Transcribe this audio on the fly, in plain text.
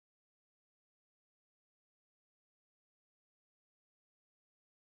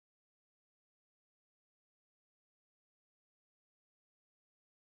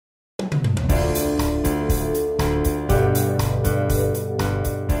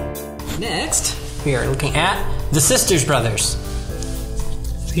Next, we are looking at the Sisters Brothers.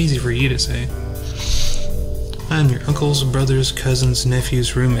 It's easy for you to say. I'm your uncle's, brother's, cousin's,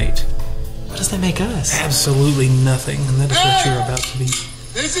 nephew's roommate. What does that make us? Absolutely nothing, and that is what you're about to be.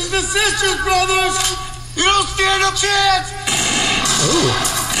 This is the Sisters Brothers! You don't stand a chance! Ooh.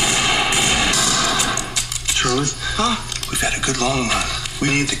 Charlie? Huh? We've had a good long run. We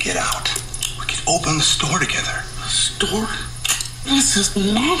need to get out. We can open the store together. Store? This is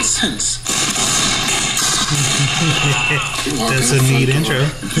nonsense. That's a neat intro.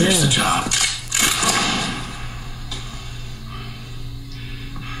 Here's the job.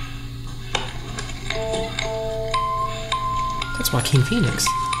 That's Joaquin Phoenix.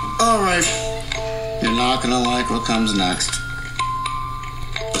 All right. You're not gonna like what comes next.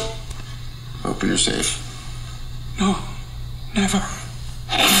 Open your safe. No, never.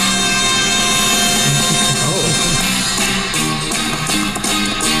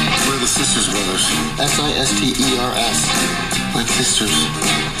 We're the Sisters Brothers. S-I-S-T-E-R-S. Like sisters.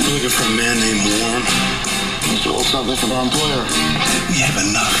 We're looking for a man named Warren. He stole something from our employer. We have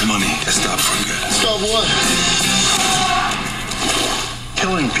enough money to stop for good. Stop what?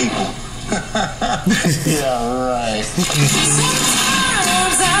 Killing people. Yeah, right.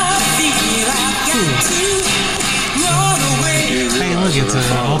 Hey, look, it's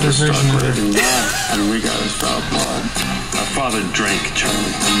an older version of it. And we got his foul blood. Our father drank,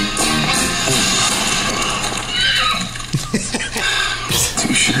 Charlie.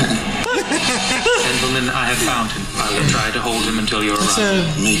 Touche. Gentlemen, I have found him. I will try to hold him until you It's arrive.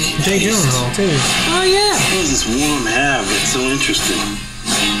 Jay Gyllenhaal, too. Oh, yeah. What does this worm have that's so interesting?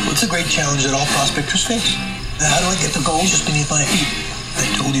 What's a great challenge that all prospectors face? How do I get the gold just beneath my feet? I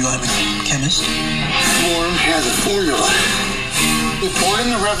told you I'm a chemist. Worm has a formula. You pour it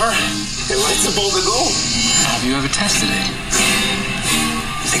in the river, it lights up all the gold. Have you ever tested it?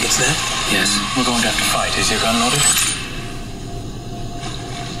 You think it's that? Yes. We're going to have to fight. Is your gun loaded?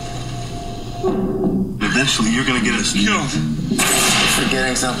 Eventually, you're gonna get us killed. You're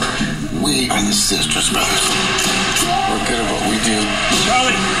forgetting something. We are the Sisters Brothers. We're good at what we do.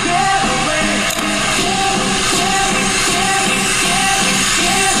 Charlie!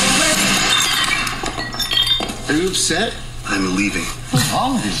 Are you upset? I'm leaving. What's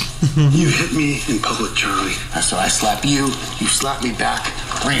wrong with you? You hit me in public, Charlie. So I slap you, you slap me back.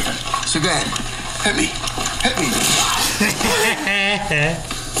 We're even. So go ahead. Hit me. Hit me.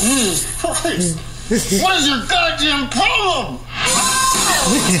 Jesus Christ. What is your goddamn problem?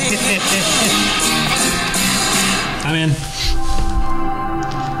 I'm in.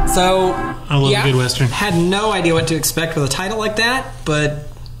 So, I love a good Western. Had no idea what to expect with a title like that, but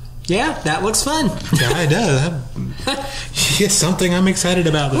yeah, that looks fun. Yeah, it does. It's something I'm excited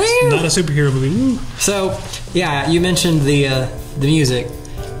about. It's not a superhero movie. Woo. So, yeah, you mentioned the music.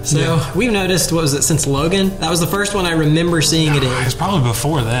 So, we've noticed, what was it, since Logan? That was the first one I remember seeing it in. It's probably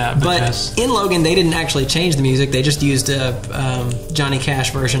before that. But in Logan, they didn't actually change the music. They just used a Johnny Cash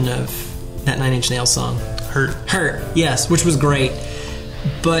version of that Nine Inch Nails song. Hurt, yes, which was great.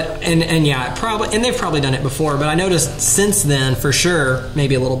 But, and yeah, and they've probably done it before, but I noticed since then, for sure,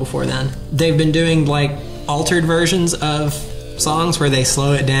 maybe a little before then, they've been doing, like, altered versions of songs where they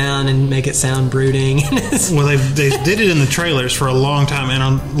slow it down and make it sound brooding. Well, they did it in the trailers for a long time, and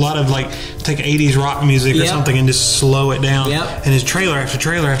a lot of like take 80s rock music or something and just slow it down. Yep. And it's trailer after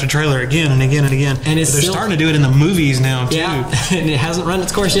trailer after trailer again and again and again. And they're starting to do it in the movies now too. Yeah, and it hasn't run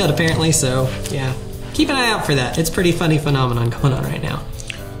its course yet apparently. So yeah, keep an eye out for that. It's a pretty funny phenomenon going on right now.